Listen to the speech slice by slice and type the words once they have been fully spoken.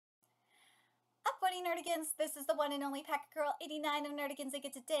morning, Nerdigans. This is the one and only Packer Girl 89 of Nerdigans, and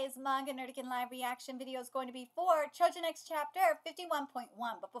today's Manga Nerdigan live reaction video is going to be for Choujin X chapter 51.1.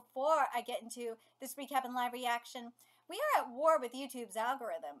 But before I get into this recap and live reaction, we are at war with YouTube's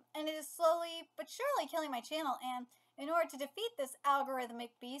algorithm, and it is slowly but surely killing my channel. And in order to defeat this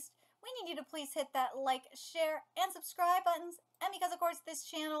algorithmic beast, we need you to please hit that like, share, and subscribe buttons. And because, of course, this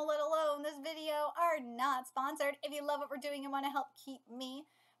channel, let alone this video, are not sponsored, if you love what we're doing and want to help keep me,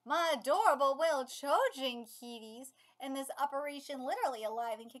 my adorable Will Choujin kitties, and this operation literally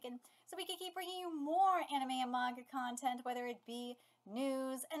alive and kicking, so we can keep bringing you more anime and manga content, whether it be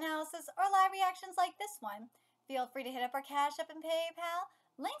news, analysis, or live reactions like this one. Feel free to hit up our Cash App and PayPal.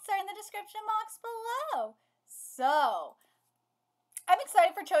 Links are in the description box below. So, I'm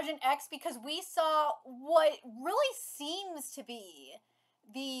excited for Choujin X because we saw what really seems to be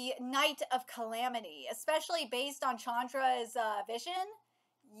the Night of Calamity, especially based on Chandra's vision.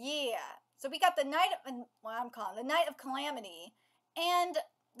 Yeah, so we got the Night of, what I'm calling the Night of Calamity, and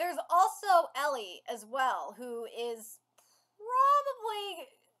there's also Ellie as well, who is probably,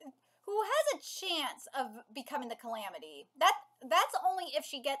 who has a chance of becoming the Calamity. That's only if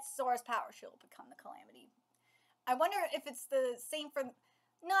she gets Sora's power, she'll become the Calamity. I wonder if it's the same for, no,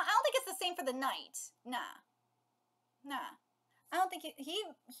 I don't think it's the same for the Knight. Nah. I don't think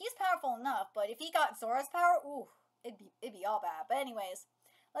he's powerful enough, but if he got Sora's power, ooh, it'd be all bad. But anyways,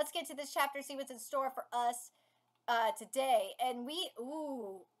 let's get to this chapter, see what's in store for us today. And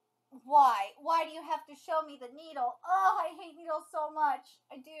why? Why do you have to show me the needle? Oh, I hate needles so much.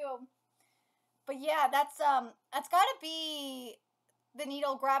 I do. But yeah, that's gotta be the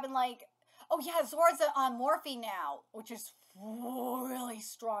needle grabbing, like, oh yeah, Zora's on morphine now, which is really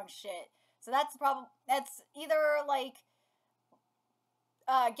strong shit. So that's either like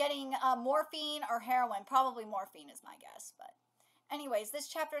getting morphine or heroin. Probably morphine is my guess, but anyways, this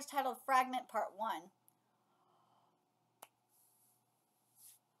chapter is titled Fragment Part 1.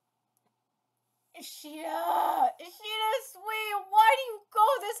 Ishida, sweet, why do you go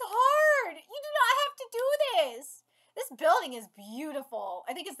this hard? You do not have to do this. This building is beautiful.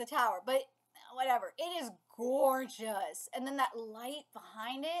 I think it's the tower, but whatever. It is gorgeous. And then that light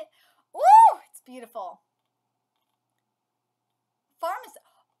behind it. Woo! It's beautiful. Pharmacy.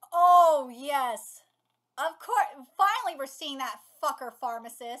 Oh, yes. Of course. Finally, we're seeing that fucker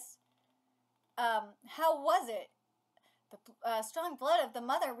pharmacist. How was it? The strong blood of the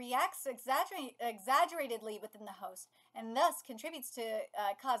mother reacts exaggeratedly within the host, and thus contributes to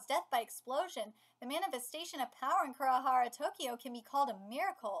cause death by explosion. The manifestation of power in Kurahara, Tokyo can be called a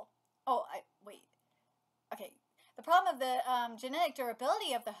miracle. Oh, wait. Okay. The problem of the genetic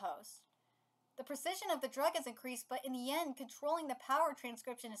durability of the host. The precision of the drug has increased, but in the end, controlling the power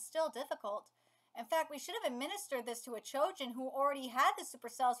transcription is still difficult. In fact, we should have administered this to a Choujin who already had the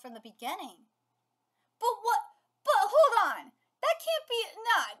supercells from the beginning. But what? But hold on. That can't be,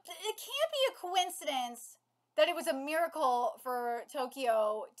 it can't be a coincidence that it was a miracle for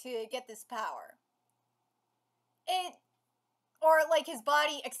Tokyo to get this power. Or like his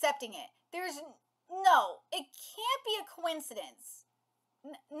body accepting it. No, it can't be a coincidence.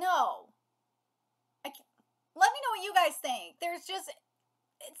 No. Let me know what you guys think. There's just,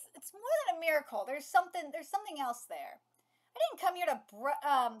 it's more than a miracle. There's something else there. I didn't come here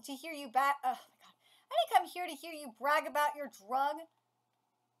to hear you oh my God. I didn't come here to hear you brag about your drug.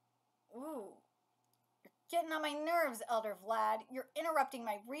 Ooh. You're getting on my nerves, Elder Vlad. You're interrupting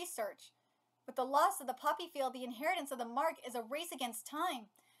my research. With the loss of the poppy field, the inheritance of the mark is a race against time.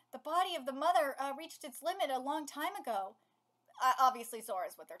 The body of the mother reached its limit a long time ago. Obviously, Zora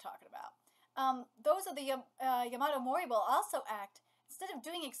is what they're talking about. Those of the Yamato Mori will also act. Instead of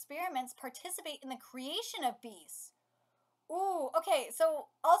doing experiments, participate in the creation of beasts. Ooh, okay, so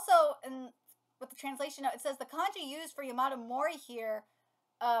also, with the translation note, it says the kanji used for Yamato Mori here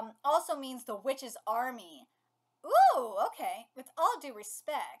also means the witch's army. Ooh, okay. With all due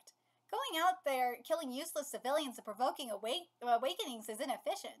respect, going out there, killing useless civilians and provoking awakenings is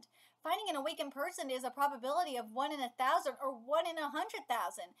inefficient. Finding an awakened person is a probability of 1 in 1,000 or 1 in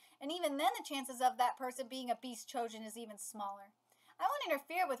 100,000. And even then, the chances of that person being a beast Choujin is even smaller. I won't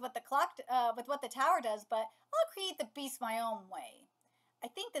interfere with what the tower does, but I'll create the beast my own way. I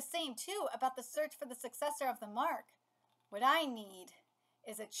think the same, too, about the search for the successor of the mark. What I need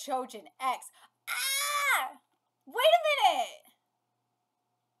is a Choujin X. Ah! Wait a minute!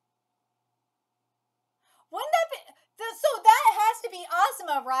 Wouldn't that be... So that has to be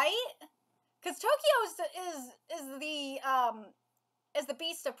Asuma, right? Because Tokyo is the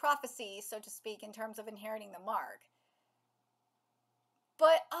beast of prophecy, so to speak, in terms of inheriting the mark.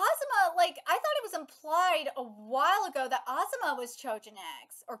 But Asuma, like, I thought it was implied a while ago that Asuma was Choujin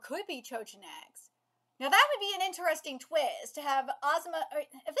X, or could be Choujin X. Now that would be an interesting twist to have Ozma. Or if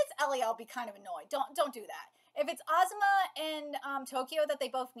it's Ellie, I'll be kind of annoyed. Don't do that. If it's Ozma and Tokyo that they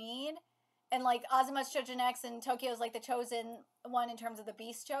both need, and like Ozma's Choujin X and Tokyo's like the chosen one in terms of the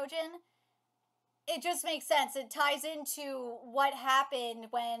Beast Choujin, it just makes sense. It ties into what happened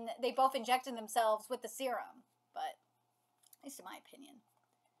when they both injected themselves with the serum. But at least in my opinion.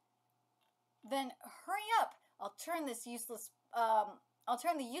 Then hurry up! I'll turn the useless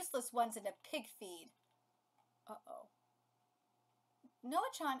ones into pig feed. Uh-oh.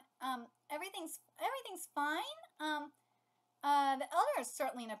 Noah-chan, everything's fine? The elder is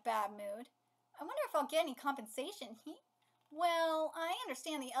certainly in a bad mood. I wonder if I'll get any compensation. Well, I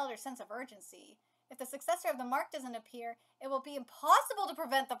understand the elder's sense of urgency. If the successor of the mark doesn't appear, it will be impossible to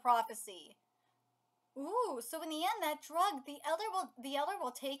prevent the prophecy. Ooh, so in the end, that drug, the elder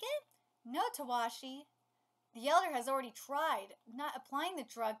will take it? No, Tawashi. The elder has already tried, not applying the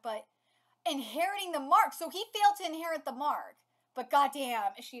drug, but inheriting the mark. So he failed to inherit the mark. But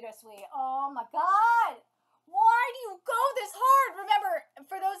goddamn, Ishida Sui. Oh my god! Why do you go this hard? Remember,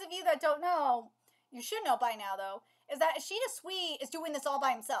 for those of you that don't know, you should know by now though, is that Ishida Sui is doing this all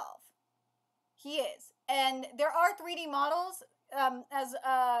by himself. He is. And there are 3D models, as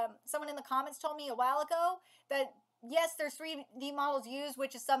someone in the comments told me a while ago, that yes, there's 3D models used,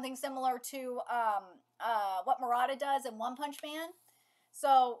 which is something similar to what Murata does in One Punch Man.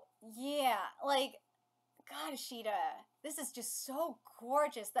 So, yeah, like, God, Ishida, this is just so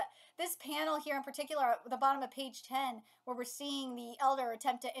gorgeous. This panel here in particular, at the bottom of page 10, where we're seeing the elder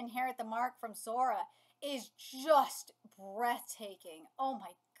attempt to inherit the mark from Sora, is just breathtaking. Oh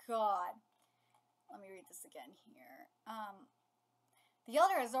my god. Let me read this again here. The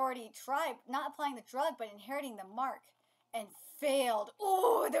elder has already tried not applying the drug, but inheriting the mark, and failed.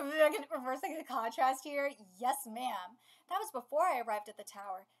 Ooh, the reversing the contrast here. Yes, ma'am. That was before I arrived at the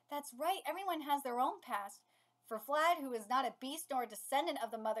tower. That's right, everyone has their own past. For Vlad, who is not a beast nor a descendant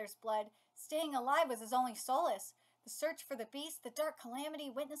of the mother's blood, staying alive was his only solace. The search for the beast, the dark calamity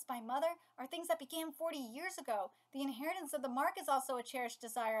witnessed by Mother, are things that began 40 years ago. The inheritance of the mark is also a cherished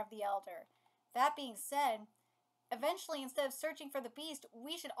desire of the elder. That being said, eventually, instead of searching for the beast,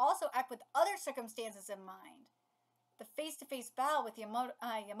 we should also act with other circumstances in mind. The face-to-face battle with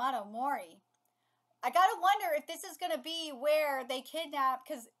Yamato Mori. I gotta wonder if this is gonna be where they kidnap,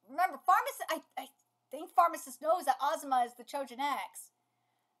 because remember, I think Pharmacist knows that Ozma is the Choujin X.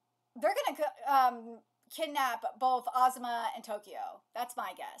 They're gonna kidnap both Ozma and Tokyo. That's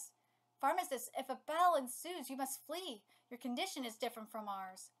my guess. Pharmacist, if a battle ensues, you must flee. Your condition is different from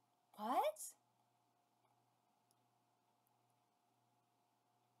ours. What?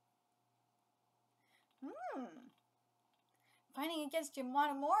 Fighting against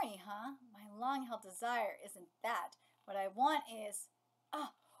Yamato Mori, huh? My long-held desire isn't that. What I want is...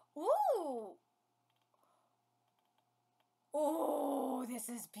 ooh! Ooh, this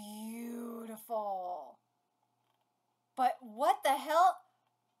is beautiful. But what the hell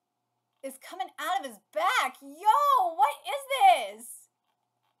is coming out of his back? Yo, what is this?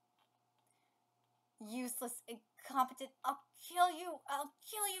 Useless, incompetent, I'll kill you,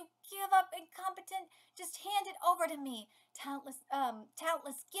 give up, incompetent, just hand it over to me.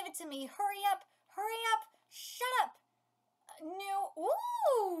 Talentless, give it to me, hurry up, shut up. NUE,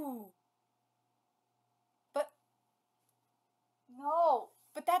 ooh. But, no,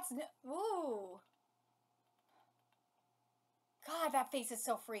 but that's, ooh. God, that face is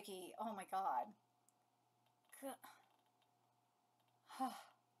so freaky, oh my god.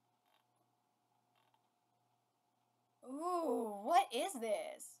 Ooh, what is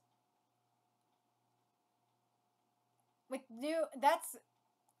this? With NUE,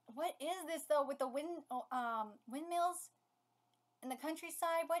 what is this though? With the windmills in the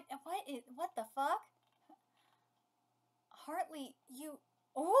countryside? What the fuck? Hartley,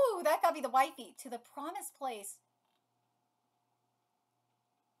 ooh, that gotta be the wifey. To the promised place.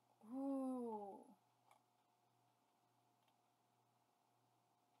 Ooh.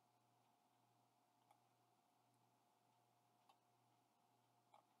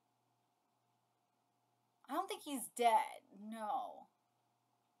 I don't think he's dead. No.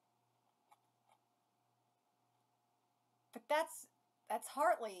 But that's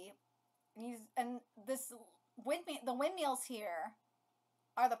Hartley. And the windmills here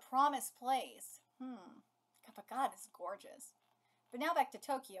are the promised place. But God, it's gorgeous. But now back to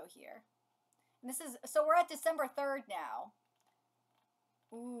Tokyo here. And so we're at December 3rd now.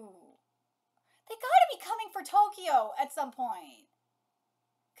 Ooh. They gotta be coming for Tokyo at some point.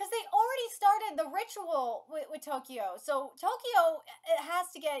 Because they already started the ritual with Tokyo. So Tokyo, it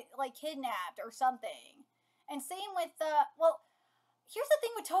has to get, like, kidnapped or something. And same with, well, here's the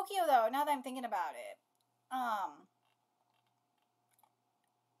thing with Tokyo, though, now that I'm thinking about it.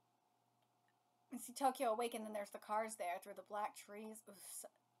 you see Tokyo awake, and then there's the cars there through the black trees.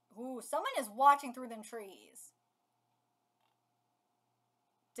 Ooh, someone is watching through them trees.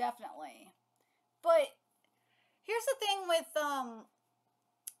 Definitely. But here's the thing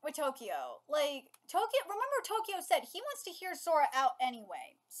with Tokyo. Like, remember Tokyo said he wants to hear Sora out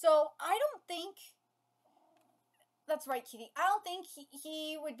anyway. So I don't think, that's right, Kitty. I don't think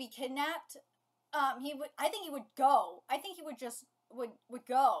he would be kidnapped. I think he would go. I think he would just, would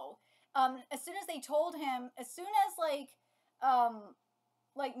go. As soon as they told him, as soon as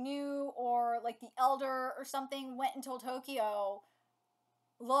like NUE or like the Elder or something went and told Tokyo,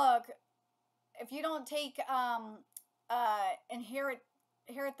 look, if you don't take, inherit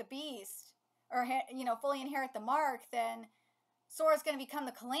the beast, or, you know, fully inherit the mark, then Sora's gonna become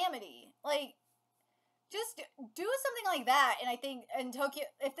the calamity. Like, just do something like that, and I think, in Tokyo,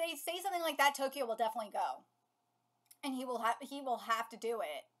 if they say something like that, Tokyo will definitely go. And he will have to do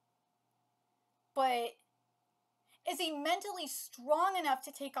it. But is he mentally strong enough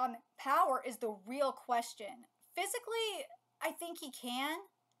to take on power is the real question. Physically, I think he can.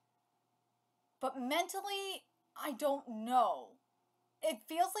 But mentally, I don't know. It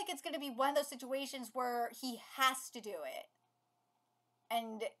feels like it's going to be one of those situations where he has to do it.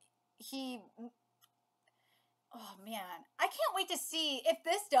 And oh man, I can't wait to see, if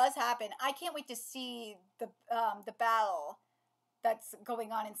this does happen, I can't wait to see the battle that's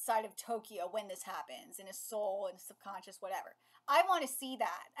going on inside of Tokyo when this happens, in his soul and subconscious, whatever. I want to see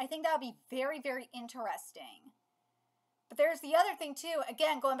that. I think that would be very, very interesting. But there's the other thing too,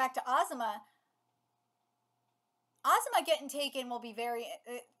 again, going back to Azuma. Azuma getting taken will be very...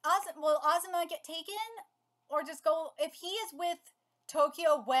 will Azuma get taken? Or just go... If he is with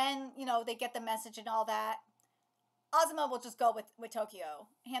Tokyo when, you know, they get the message and all that, Azuma will just go with Tokyo.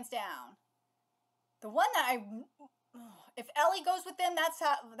 Hands down. The one that if Ellie goes with them, that's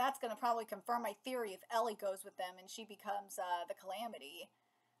going to probably confirm my theory. If Ellie goes with them and she becomes the calamity.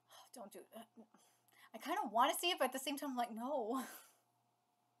 Don't do... I kind of want to see it, but at the same time, I'm like, no.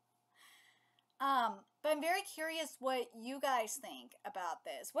 But I'm very curious what you guys think about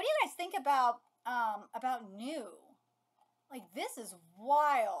this. What do you guys think about NUE? Like, this is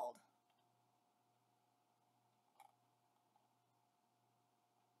wild.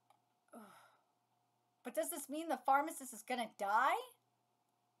 Ugh. But does this mean the pharmacist is gonna die?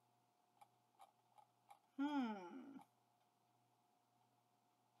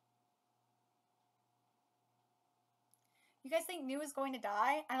 You guys think NUE is going to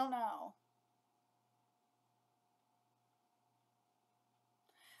die? I don't know.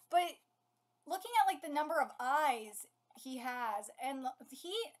 But looking at, like, the number of eyes he has, and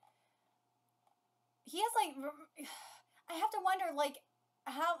he has, like, I have to wonder, like,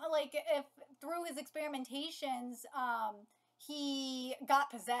 how, like, if through his experimentations, he got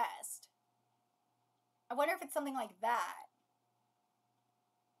possessed. I wonder if it's something like that.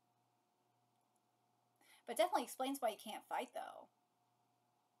 But definitely explains why he can't fight, though.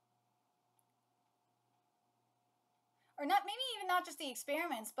 Or not, maybe even not just the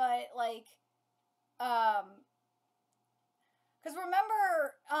experiments, but, like, because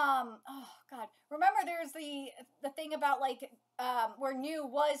remember, oh god, remember there's the thing about, like, where NUE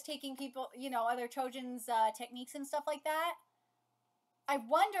was taking people, you know, other Choujin's techniques and stuff like that. I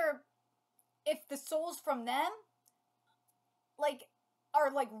wonder if the souls from them, like,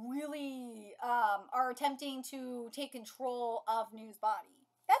 are, like, really, are attempting to take control of NUE's body.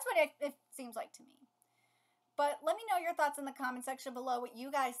 That's what it seems like to me. But let me know your thoughts in the comment section below, what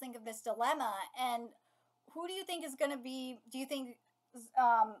you guys think of this dilemma, and who do you think is going to be, do you think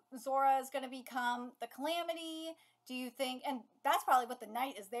Zora is going to become the calamity? Do you think, and that's probably what the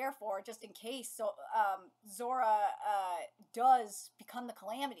knight is there for, just in case Zora does become the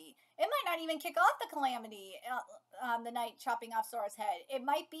calamity. It might not even kick off the calamity, the knight chopping off Zora's head. It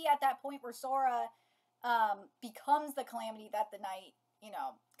might be at that point where Zora becomes the calamity that the knight, you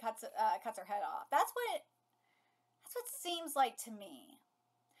know, cuts her head off. That's what it seems like to me.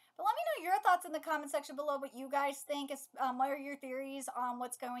 But let me know your thoughts in the comment section below, what you guys think. What are your theories on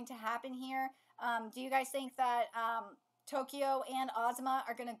what's going to happen here? Do you guys think that Tokyo and Azuma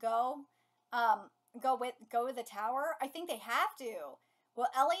are going to go with the tower? I think they have to.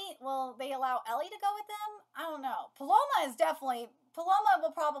 Will they allow Ellie to go with them? I don't know. Paloma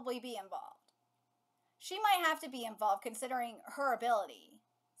will probably be involved. She might have to be involved considering her ability.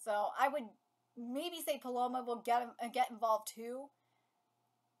 So I would maybe say Paloma will get involved too.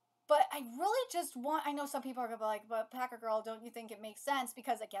 But I really just want, I know some people are going to be like, but Packer Girl, don't you think it makes sense?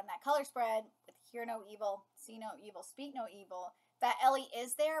 Because again, that color spread with hear no evil, see no evil, speak no evil, that Ellie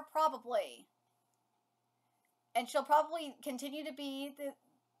is there? Probably. And she'll probably continue to be the,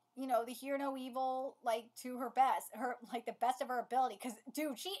 you know, the hear no evil, like, to her best, like, the best of her ability. Because,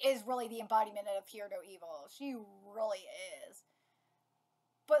 dude, she is really the embodiment of hear no evil. She really is.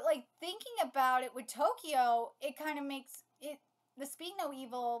 But, like, thinking about it with Tokyo, it kind of makes it, the speak no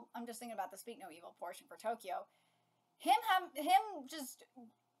evil, I'm just thinking about the speak no evil portion for Tokyo. Him just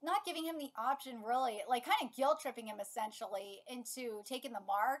not giving him the option, really, like, kind of guilt tripping him, essentially, into taking the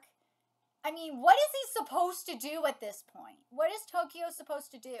mark. I mean, what is he supposed to do at this point? What is Tokyo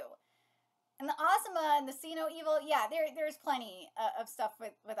supposed to do? And the Azuma and the See No Evil, yeah, there's plenty of stuff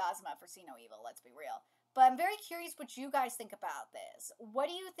with Azuma for See No Evil, let's be real. But I'm very curious what you guys think about this. What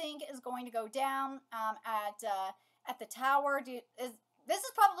do you think is going to go down at the tower? This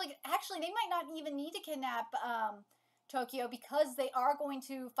is probably, actually, they might not even need to kidnap Tokyo, because they are going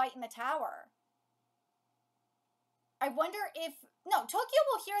to fight in the tower. I wonder if, no, Tokyo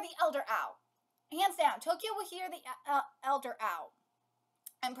will hear the Elder out. Hands down, Tokyo will hear the Elder out.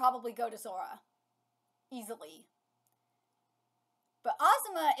 And probably go to Zora. Easily. But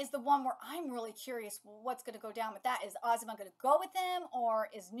Azuma is the one where I'm really curious what's going to go down with that. Is Azuma going to go with him? Or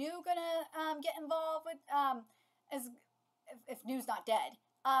is NUE going to get involved with, if NUE's not dead,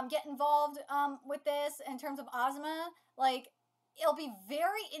 get involved with this in terms of Azuma? Like, it'll be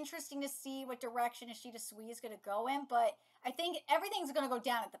very interesting to see what direction Ishida Sui is going to go in, but I think everything's going to go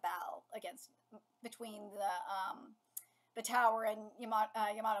down at the battle between the tower and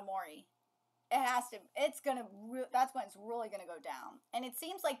Yamato Mori. It has to. That's when it's really going to go down. And it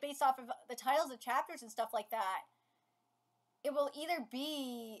seems like, based off of the titles of chapters and stuff like that, it will either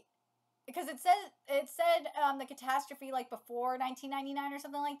be, because it said the catastrophe, like, before 1999 or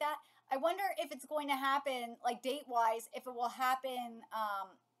something like that. I wonder if it's going to happen, like, date-wise, if it will happen,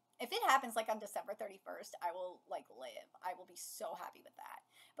 if it happens, like, on December 31st, I will, like, live. I will be so happy with that.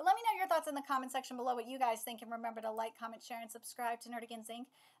 But let me know your thoughts in the comment section below, what you guys think, and remember to like, comment, share, and subscribe to Nerdigans Inc.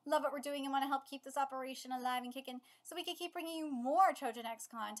 Love what we're doing and want to help keep this operation alive and kicking, so we can keep bringing you more Choujin X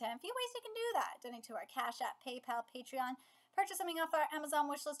content. A few ways you can do that: donate to our Cash App, PayPal, Patreon, purchase something off our Amazon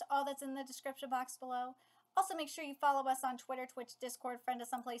wishlist, all that's in the description box below. Also, make sure you follow us on Twitter, Twitch, Discord, friend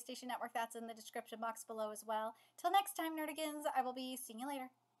us on PlayStation Network, that's in the description box below as well. Till next time, Nerdigans, I will be seeing you later.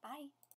 Bye.